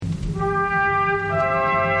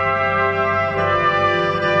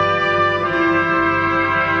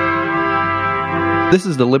This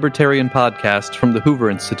is the Libertarian Podcast from the Hoover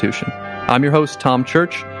Institution. I'm your host, Tom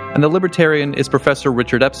Church, and the Libertarian is Professor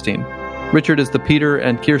Richard Epstein. Richard is the Peter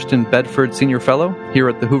and Kirsten Bedford Senior Fellow here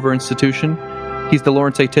at the Hoover Institution. He's the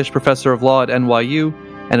Lawrence A. Tisch Professor of Law at NYU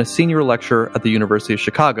and a Senior Lecturer at the University of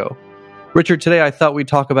Chicago. Richard, today I thought we'd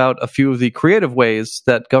talk about a few of the creative ways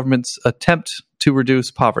that governments attempt to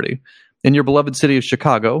reduce poverty. In your beloved city of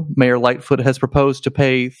Chicago, Mayor Lightfoot has proposed to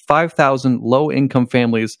pay 5,000 low-income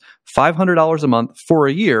families $500 a month for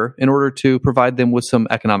a year in order to provide them with some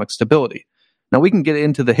economic stability. Now, we can get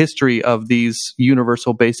into the history of these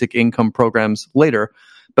universal basic income programs later,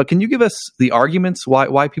 but can you give us the arguments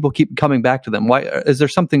why people keep coming back to them? Why is there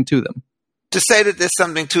something to them? To say that there's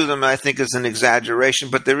something to them, I think, is an exaggeration,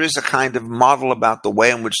 but there is a kind of model about the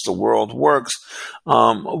way in which the world works,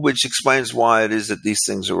 which explains why it is that these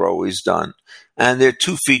things are always done. And there are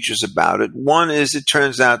two features about it. One is it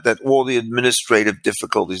turns out that all the administrative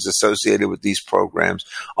difficulties associated with these programs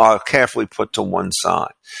are carefully put to one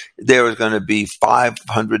side. There is going to be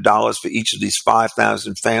 $500 for each of these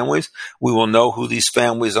 5,000 families. We will know who these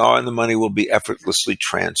families are, and the money will be effortlessly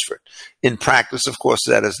transferred. In practice, of course,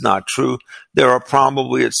 that is not true. There are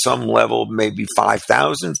probably at some level maybe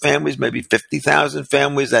 5,000 families, maybe 50,000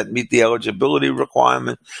 families that meet the eligibility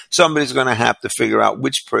requirement. Somebody's going to have to figure out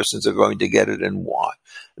which persons are going to get it and why.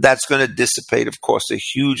 That's going to dissipate, of course, a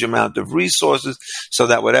huge amount of resources so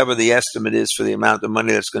that whatever the estimate is for the amount of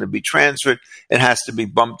money that's going to be transferred, it has to be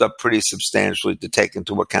bumped up pretty substantially to take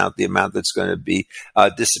into account the amount that's going to be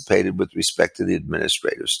dissipated with respect to the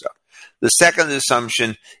administrative stuff. The second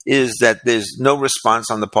assumption is that there's no response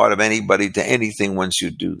on the part of anybody to anything once you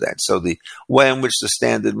do that. So the way in which the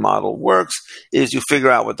standard model works is you figure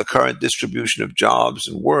out what the current distribution of jobs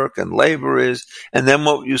and work and labor is, and then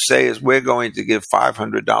what you say is we're going to give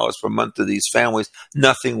 $500 per month to these families.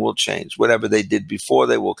 Nothing will change. Whatever they did before,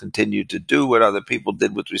 they will continue to do. What other people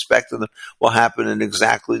did with respect to them will happen in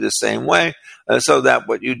exactly the same way. So that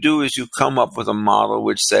what you do is you come up with a model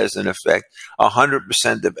which says, in effect,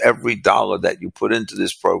 100% of every dollar that you put into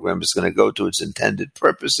this program is going to go to its intended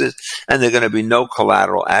purposes, and there are going to be no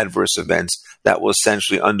collateral adverse events that will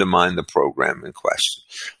essentially undermine the program in question.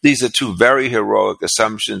 These are two very heroic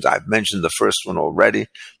assumptions. I've mentioned the first one already.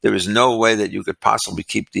 There is no way that you could possibly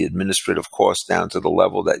keep the administrative costs down to the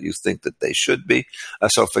level that you think that they should be.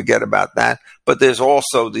 So forget about that. But there's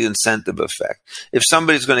also the incentive effect. If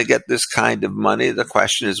somebody's going to get this kind of money, the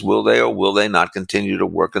question is, will they or will they not continue to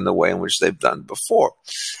work in the way in which they've done before?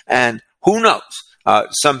 And who knows?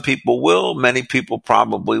 Some people will, many people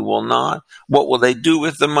probably will not. What will they do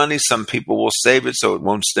with the money? Some people will save it so it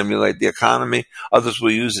won't stimulate the economy. Others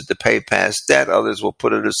will use it to pay past debt. Others will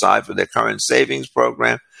put it aside for their current savings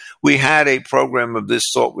program. We had a program of this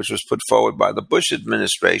sort which was put forward by the Bush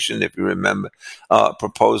administration, if you remember,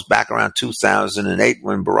 proposed back around 2008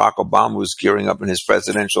 when Barack Obama was gearing up in his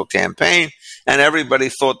presidential campaign. And everybody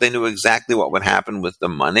thought they knew exactly what would happen with the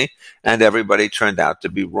money, and everybody turned out to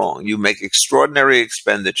be wrong. You make extraordinary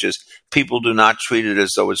expenditures. People do not treat it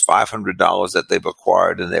as though it's $500 that they've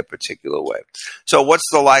acquired in their particular way. So what's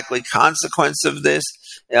the likely consequence of this?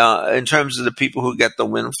 In terms of the people who get the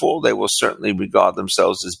windfall, they will certainly regard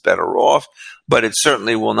themselves as better off, but it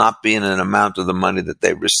certainly will not be in an amount of the money that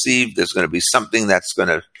they receive. There's going to be something that's going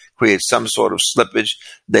to create some sort of slippage.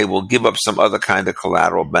 They will give up some other kind of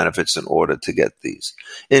collateral benefits in order to get these.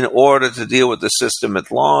 In order to deal with the system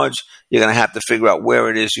at large, you're going to have to figure out where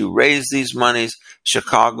it is you raise these monies.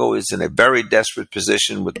 Chicago is in a very desperate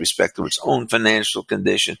position with respect to its own financial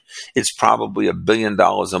condition. It's probably $1 billion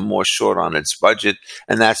or more short on its budget,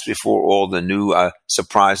 and that's before all the new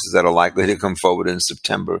surprises that are likely to come forward in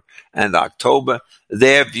September and October.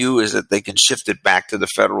 Their view is that they can shift it back to the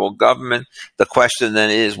federal government. The question then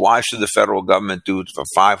is, why should the federal government do it for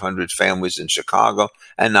 500 families in Chicago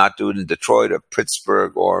and not do it in Detroit or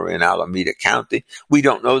Pittsburgh or in Alameda County? We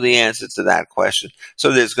don't know the answer to that question.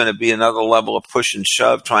 So there's going to be another level of push and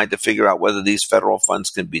shove trying to figure out whether these federal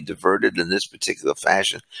funds can be diverted in this particular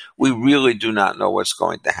fashion. We really do not know what's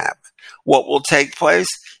going to happen. What will take place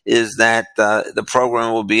is that the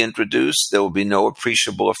program will be introduced. There will be no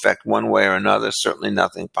appreciable effect one way or another, certainly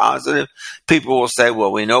nothing positive. People will say,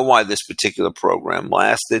 well, we know why this particular program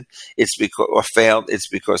lasted. It's because or failed. It's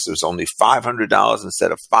because there was only $500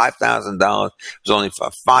 instead of $5,000. It was only for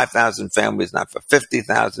 5,000 families, not for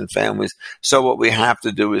 50,000 families. So what we have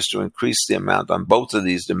to do is to increase the amount on both of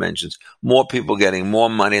these dimensions, more people getting more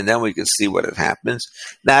money, and then we can see what happens.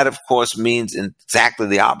 That, of course, means exactly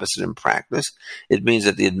the opposite in in practice. It means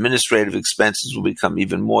that the administrative expenses will become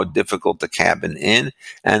even more difficult to cabin in,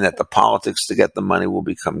 and that the politics to get the money will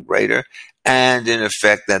become greater. And in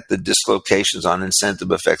effect, that the dislocations on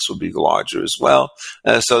incentive effects will be larger as well.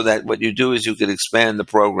 So that what you do is you could expand the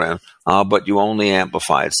program, but you only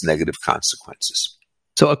amplify its negative consequences.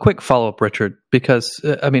 So a quick follow-up, Richard, because,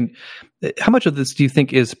 how much of this do you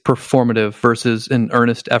think is performative versus an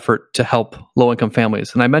earnest effort to help low-income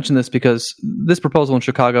families? And I mention this because this proposal in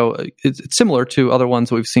Chicago, it's similar to other ones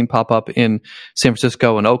that we've seen pop up in San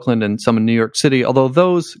Francisco and Oakland and some in New York City, although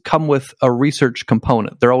those come with a research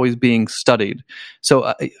component. They're always being studied.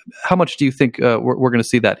 So how much do you think we're going to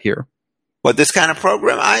see that here? What, this kind of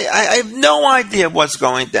program? I have no idea what's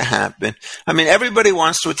going to happen. I mean, everybody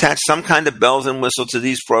wants to attach some kind of bells and whistle to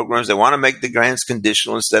these programs. They want to make the grants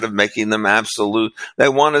conditional instead of making them absolute. They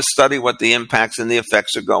want to study what the impacts and the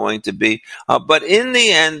effects are going to be. But in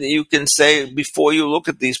the end, you can say before you look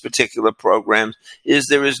at these particular programs is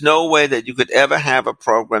there is no way that you could ever have a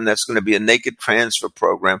program that's going to be a naked transfer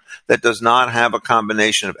program that does not have a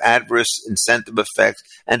combination of adverse incentive effects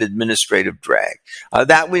and administrative drag.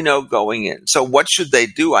 That we know going in. So what should they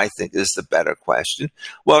do, I think, is the better question.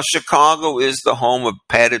 Well, Chicago is the home of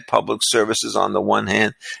padded public services on the one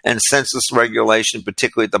hand and census regulation,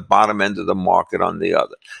 particularly at the bottom end of the market on the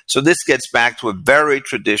other. So this gets back to a very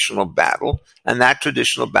traditional battle. And that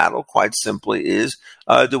traditional battle, quite simply, is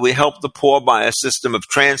do we help the poor by a system of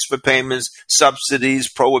transfer payments, subsidies,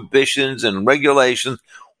 prohibitions, and regulations?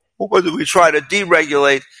 Or do we try to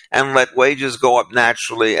deregulate and let wages go up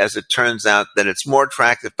naturally, as it turns out that it's more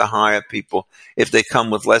attractive to hire people if they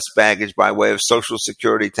come with less baggage by way of Social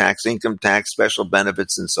Security tax, income tax, special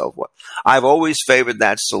benefits, and so forth? I've always favored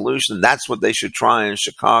that solution. That's what they should try in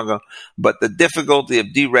Chicago. But the difficulty of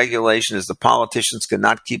deregulation is the politicians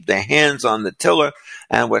cannot keep their hands on the tiller.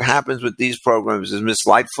 And what happens with these programs is Ms.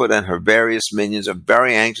 Lightfoot and her various minions are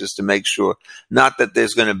very anxious to make sure not that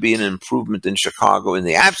there's going to be an improvement in Chicago in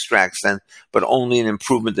the abstract sense, but only an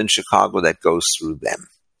improvement in Chicago that goes through them.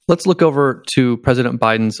 Let's look over to President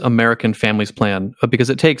Biden's American Families Plan, because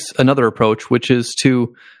it takes another approach, which is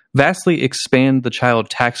to vastly expand the child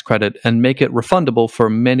tax credit and make it refundable for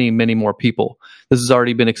many, many more people. This has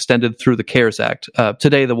already been extended through the CARES Act.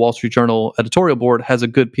 Today, the Wall Street Journal editorial board has a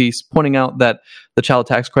good piece pointing out that the child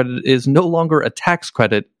tax credit is no longer a tax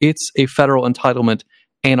credit. It's a federal entitlement,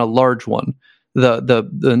 and a large one. The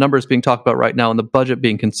numbers being talked about right now and the budget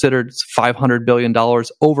being considered is $500 billion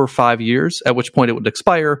over 5 years, at which point it would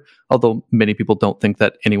expire, although many people don't think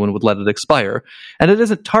that anyone would let it expire. And it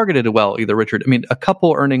isn't targeted well either, Richard. I mean, a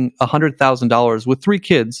couple earning $100,000 with 3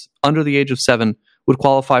 kids under the age of 7 would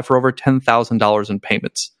qualify for over $10,000 in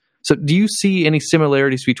payments. So do you see any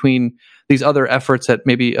similarities between these other efforts at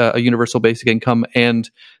maybe a universal basic income and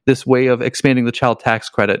this way of expanding the child tax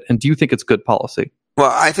credit? And do you think it's good policy? Well,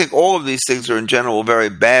 I think all of these things are in general very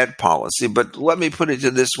bad policy, but let me put it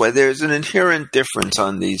this way. There's an inherent difference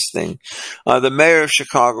on these things. The mayor of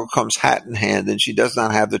Chicago comes hat in hand, and she does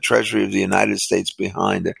not have the Treasury of the United States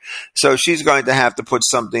behind her. So she's going to have to put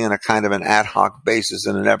something in a kind of an ad hoc basis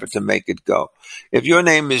in an effort to make it go. If your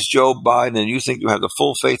name is Joe Biden and you think you have the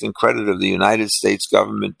full faith and credit of the United States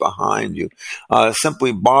government behind you,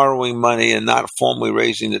 simply borrowing money and not formally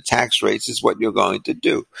raising the tax rates is what you're going to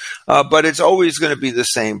do. But it's always going to be the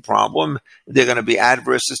same problem. They're going to be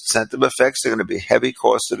adverse incentive effects. They're going to be heavy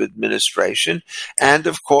cost of administration. And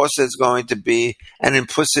of course, there's going to be an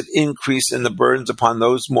implicit increase in the burdens upon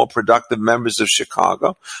those more productive members of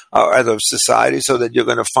Chicago, or of society, so that you're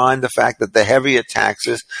going to find the fact that the heavier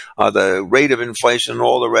taxes, the rate of inflation, and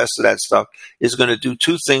all the rest of that stuff is going to do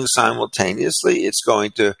two things simultaneously. It's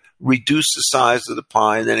going to reduce the size of the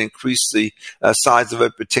pie and then increase the size of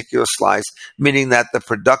a particular slice, meaning that the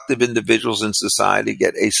productive individuals in society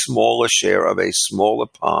get a smaller share of a smaller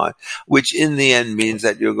pie, which in the end means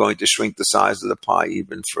that you're going to shrink the size of the pie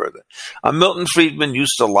even further. Milton Friedman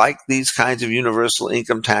used to like these kinds of universal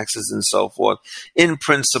income taxes and so forth in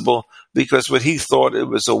principle, because what he thought it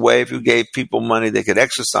was a way, if you gave people money, they could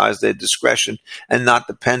exercise their discretion and not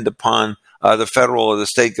depend upon the federal or the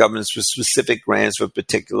state governments for specific grants for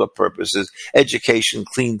particular purposes, education,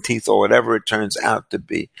 clean teeth, or whatever it turns out to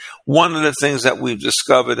be. One of the things that we've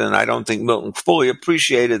discovered, and I don't think Milton fully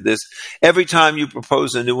appreciated this, every time you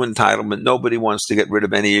propose a new entitlement, nobody wants to get rid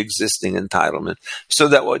of any existing entitlement. So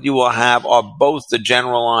that what you will have are both the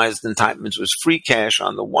generalized entitlements with free cash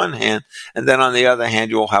on the one hand, and then on the other hand,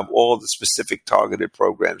 you will have all the specific targeted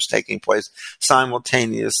programs taking place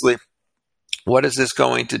simultaneously. What is this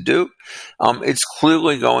going to do? It's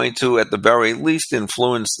clearly going to, at the very least,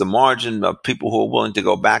 influence the margin of people who are willing to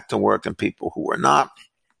go back to work and people who are not.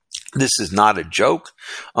 This is not a joke.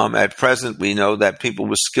 At present, we know that people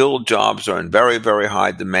with skilled jobs are in very, very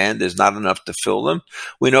high demand. There's not enough to fill them.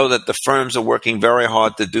 We know that the firms are working very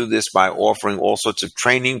hard to do this by offering all sorts of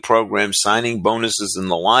training programs, signing bonuses, and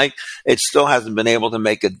the like. It still hasn't been able to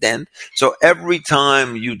make a dent. So every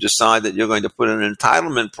time you decide that you're going to put an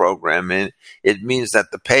entitlement program in, it means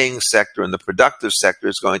that the paying sector and the productive sector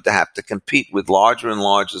is going to have to compete with larger and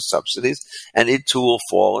larger subsidies, and it too will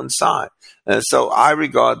fall inside. So I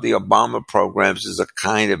regard the Obama programs as a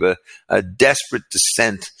kind of a desperate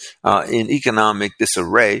descent in economic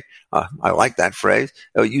disarray. I like that phrase.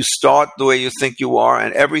 You start the way you think you are,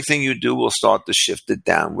 and everything you do will start to shift it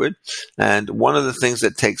downward. And one of the things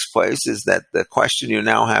that takes place is that the question you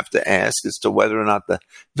now have to ask as to whether or not the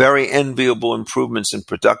very enviable improvements in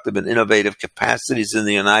productive and innovative capacities in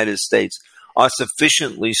the United States are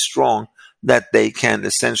sufficiently strong that they can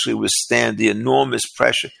essentially withstand the enormous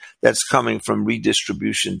pressure that's coming from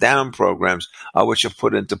redistribution down programs, which are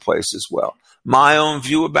put into place as well. My own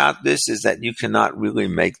view about this is that you cannot really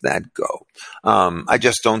make that go. I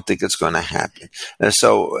just don't think it's going to happen.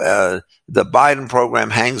 So the Biden program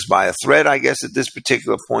hangs by a thread, I guess, at this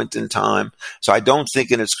particular point in time. So I don't think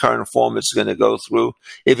in its current form it's going to go through.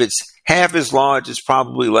 If it's half as large, it's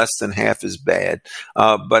probably less than half as bad.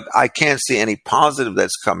 But I can't see any positive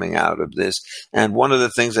that's coming out of this. And one of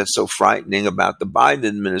the things that's so frightening about the Biden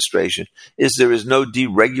administration is there is no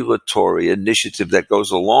deregulatory initiative that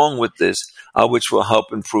goes along with this, which will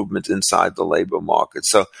help improvement inside the labor market.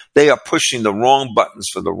 So they are pushing the wrong buttons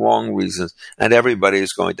for the wrong reasons, and everybody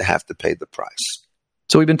is going to have to pay the price.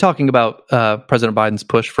 So we've been talking about President Biden's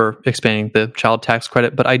push for expanding the child tax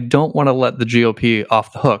credit, but I don't want to let the GOP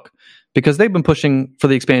off the hook because they've been pushing for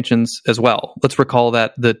the expansions as well. Let's recall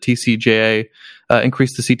that the TCJA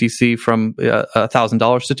increased the CTC from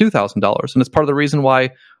 $1,000 to $2,000, and it's part of the reason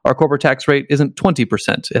why our corporate tax rate isn't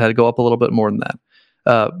 20%. It had to go up a little bit more than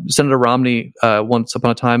that. Senator Romney, once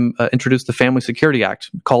upon a time, introduced the Family Security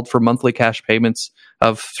Act, called for monthly cash payments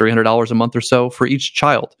of $300 a month or so for each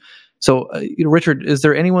child. So, Richard, is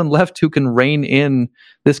there anyone left who can rein in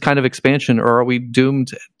this kind of expansion, or are we doomed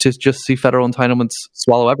to just see federal entitlements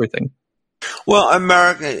swallow everything? Well,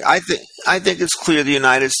 America, I think it's clear the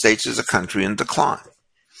United States is a country in decline.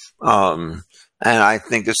 And I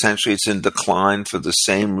think essentially it's in decline for the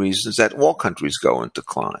same reasons that all countries go in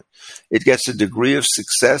decline. It gets a degree of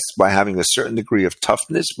success by having a certain degree of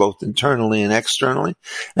toughness, both internally and externally.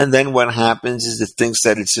 And then what happens is it thinks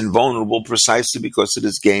that it's invulnerable precisely because it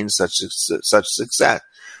has gained such success.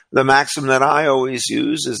 The maxim that I always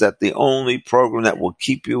use is that the only program that will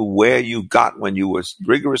keep you where you got when you were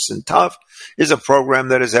rigorous and tough is a program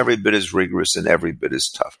that is every bit as rigorous and every bit as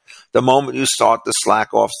tough. The moment you start to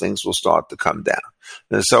slack off, things will start to come down.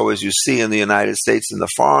 And so as you see in the United States, in the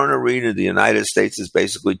foreign arena, the United States has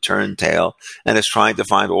basically turned tail and is trying to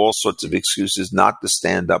find all sorts of excuses not to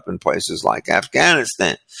stand up in places like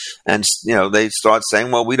Afghanistan. And, they start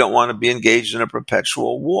saying, well, we don't want to be engaged in a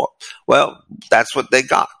perpetual war. Well, that's what they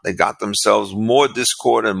got. They got themselves more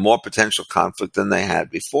discord and more potential conflict than they had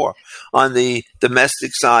before. On the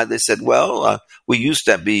domestic side, they said, well, we used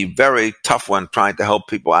to be very tough when trying to help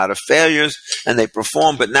people out of failures, and they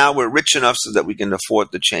performed, but now we're rich enough so that we can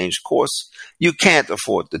afford to change course. You can't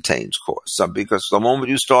afford to change course because the moment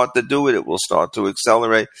you start to do it, it will start to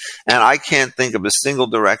accelerate. And I can't think of a single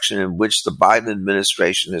direction in which the Biden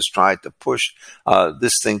administration has tried to push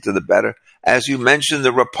this thing to the better. As you mentioned,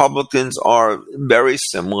 the Republicans are very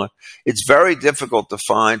similar. It's very difficult to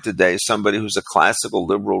find today somebody who's a classical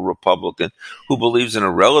liberal Republican who believes in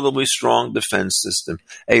a relatively strong defense system,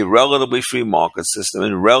 a relatively free market system,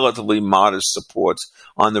 and relatively modest supports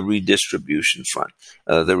on the redistribution front.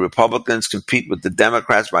 The Republicans compete with the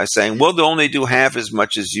Democrats by saying, well, they'll only do half as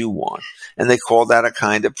much as you want. And they call that a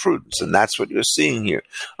kind of prudence. And that's what you're seeing here.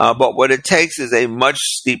 But what it takes is a much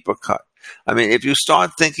steeper cut. I mean, if you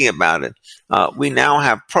start thinking about it, we now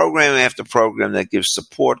have program after program that gives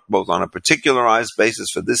support both on a particularized basis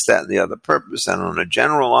for this, that, and the other purpose and on a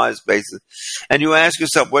generalized basis. And you ask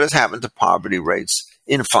yourself, what has happened to poverty rates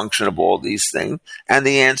in function of all these things? And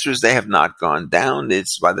the answer is they have not gone down.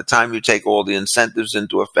 It's by the time you take all the incentives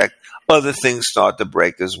into effect, other things start to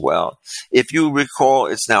break as well. If you recall,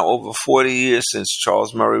 it's now over 40 years since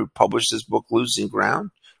Charles Murray published his book, Losing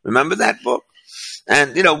Ground. Remember that book?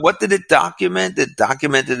 And, what did it document? It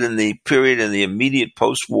documented in the period in the immediate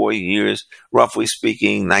post-war years, roughly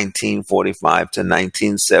speaking, 1945 to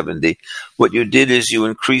 1970. What you did is you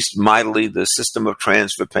increased mightily the system of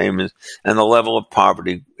transfer payments, and the level of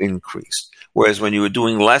poverty increased. Whereas when you were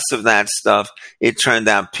doing less of that stuff, it turned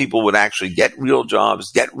out people would actually get real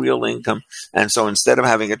jobs, get real income. And so instead of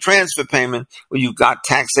having a transfer payment, you got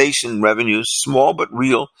taxation revenues, small but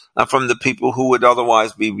real, from the people who would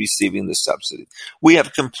otherwise be receiving the subsidy. We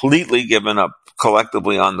have completely given up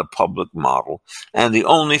collectively on the public model. And the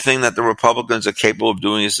only thing that the Republicans are capable of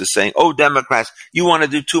doing is to say, oh, Democrats, you want to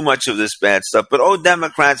do too much of this bad stuff. But, oh,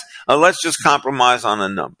 Democrats, let's just compromise on a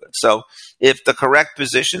number. So if the correct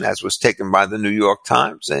position, as was taken by the New York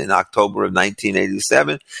Times in October of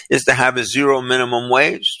 1987, is to have a zero minimum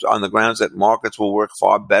wage on the grounds that markets will work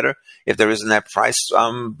far better if there isn't that price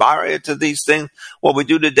barrier to these things, what we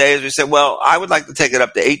do today is we say, well, I would like to take it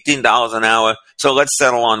up to $18 an hour, so let's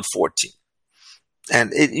settle on 14.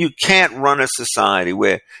 And you can't run a society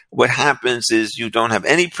where what happens is you don't have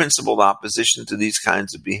any principled opposition to these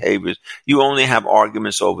kinds of behaviors. You only have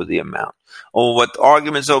arguments over the amount. Or what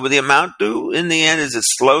arguments over the amount do in the end is it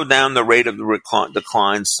slow down the rate of the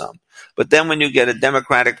decline some. But then when you get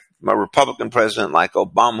a Republican president like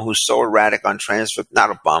Obama, who's so erratic on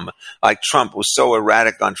like Trump, who's so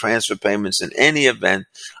erratic on transfer payments in any event,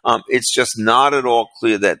 it's just not at all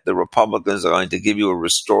clear that the Republicans are going to give you a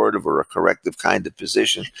restorative or a corrective kind of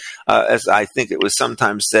position. As I think it was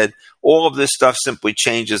sometimes said, all of this stuff simply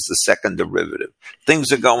changes the second derivative.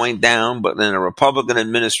 Things are going down, but in a Republican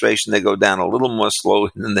administration, they go down a little more slowly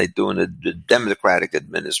than they do in a Democratic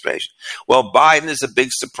administration. Well, Biden is a big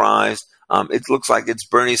surprise. It looks like it's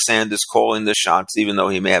Bernie Sanders calling the shots, even though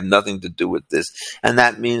he may have nothing to do with this. And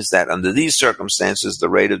that means that under these circumstances, the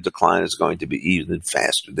rate of decline is going to be even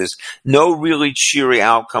faster. There's no really cheery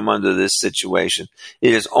outcome under this situation.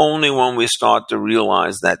 It is only when we start to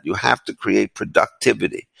realize that you have to create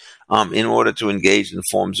productivity in order to engage in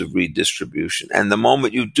forms of redistribution. And the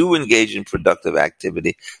moment you do engage in productive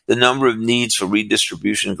activity, the number of needs for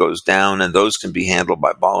redistribution goes down, and those can be handled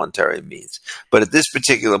by voluntary means. But at this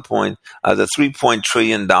particular point, the $3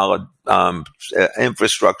 trillion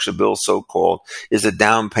infrastructure bill, so-called, is a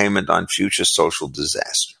down payment on future social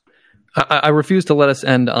disaster. I refuse to let us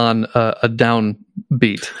end on a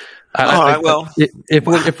downbeat.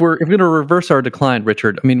 If we're going to reverse our decline,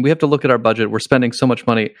 Richard, I mean, we have to look at our budget. We're spending so much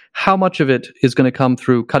money. How much of it is going to come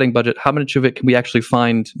through cutting budget? How much of it can we actually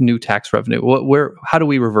find new tax revenue? How do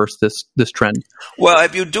we reverse this trend? Well,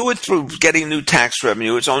 if you do it through getting new tax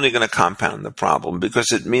revenue, it's only going to compound the problem, because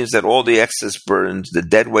it means that all the excess burdens, the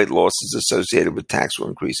deadweight losses associated with tax will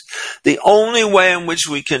increase. The only way in which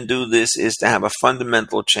we can do this is to have a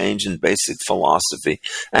fundamental change in basic philosophy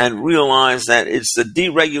and realize that it's the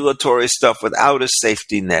deregulatory stuff without a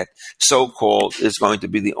safety net, so-called, is going to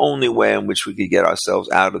be the only way in which we could get ourselves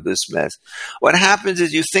out of this mess. What happens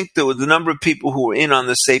is you think that with the number of people who were in on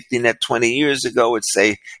the safety net 20 years ago, it's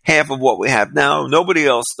say half of what we have now. Nobody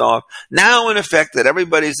else thought. Now, in effect, that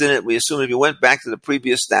everybody's in it, we assume if you went back to the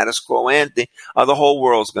previous status quo ante, the whole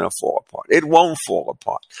world's going to fall apart. It won't fall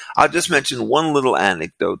apart. I'll just mention one little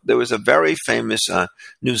anecdote. There was a very famous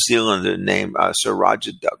New Zealander named Sir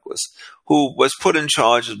Roger Douglas, who was put in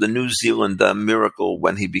charge of the New Zealand miracle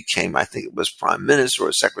when he became, I think it was Prime Minister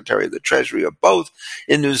or Secretary of the Treasury, or both,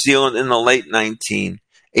 in New Zealand in the late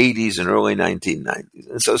 1980s and early 1990s.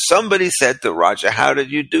 And so somebody said to Roger, how did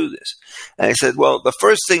you do this? And he said, well, the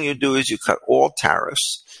first thing you do is you cut all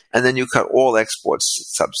tariffs, and then you cut all export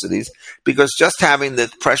subsidies, because just having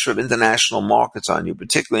the pressure of international markets on you,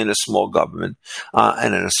 particularly in a small government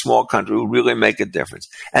and in a small country, will really make a difference.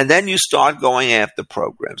 And then you start going after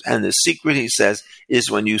programs. And the secret, he says,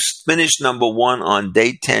 is when you finish number 1 on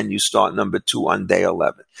day 10, you start number 2 on day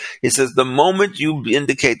 11. He says the moment you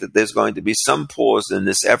indicate that there's going to be some pause in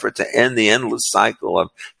this effort to end the endless cycle of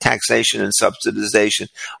taxation and subsidization,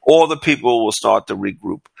 all the people will start to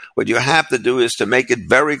regroup. What you have to do is to make it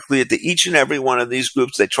very clear to each and every one of these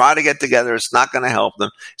groups, they try to get together, it's not going to help them.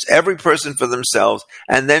 It's every person for themselves,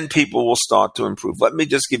 and then people will start to improve. Let me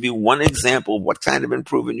just give you one example of what kind of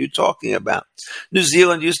improvement you're talking about. New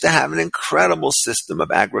Zealand used to have an incredible system of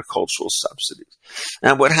agricultural subsidies.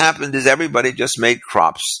 And what happened is everybody just made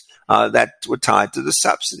crops that were tied to the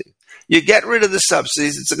subsidy. You get rid of the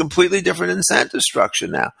subsidies, it's a completely different incentive structure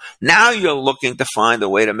now. Now you're looking to find a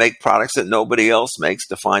way to make products that nobody else makes,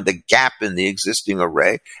 to find a gap in the existing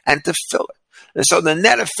array and to fill it. And so the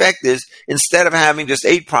net effect is, instead of having just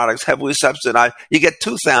 8 products heavily subsidized, you get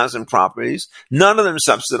 2,000 properties, none of them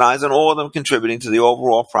subsidized, and all of them contributing to the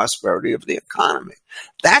overall prosperity of the economy.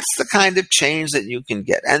 That's the kind of change that you can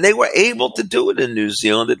get. And they were able to do it in New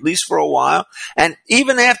Zealand, at least for a while. And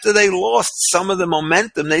even after they lost some of the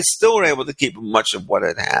momentum, they still were able to keep much of what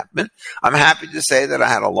had happened. I'm happy to say that I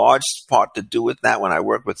had a large part to do with that when I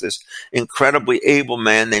worked with this incredibly able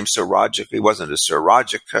man named Sir Roger. He wasn't a Sir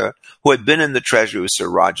Roger Kerr, who had been in the Treasury with Sir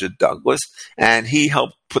Roger Douglas, and he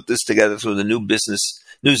helped put this together through the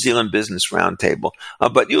New Zealand Business Roundtable.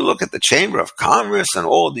 But you look at the Chamber of Commerce and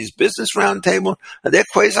all these business roundtables, they're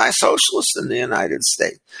quasi-socialists in the United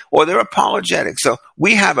States, or they're apologetic. So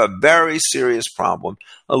we have a very serious problem.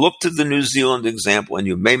 Look to the New Zealand example, and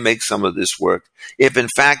you may make some of this work. If, in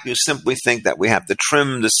fact, you simply think that we have to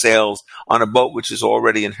trim the sails on a boat which is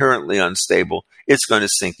already inherently unstable, it's going to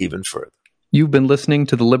sink even further. You've been listening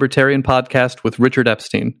to the Libertarian Podcast with Richard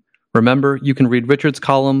Epstein. Remember, you can read Richard's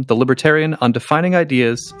column, The Libertarian, on defining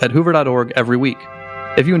ideas at hoover.org every week.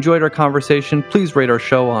 If you enjoyed our conversation, please rate our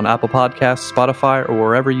show on Apple Podcasts, Spotify, or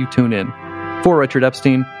wherever you tune in. For Richard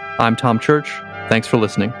Epstein, I'm Tom Church. Thanks for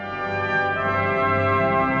listening.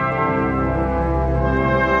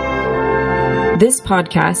 This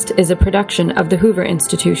podcast is a production of the Hoover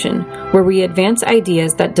Institution, where we advance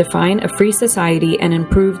ideas that define a free society and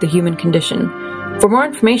improve the human condition. For more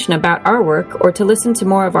information about our work, or to listen to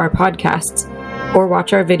more of our podcasts, or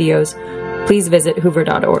watch our videos, please visit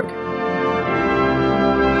hoover.org.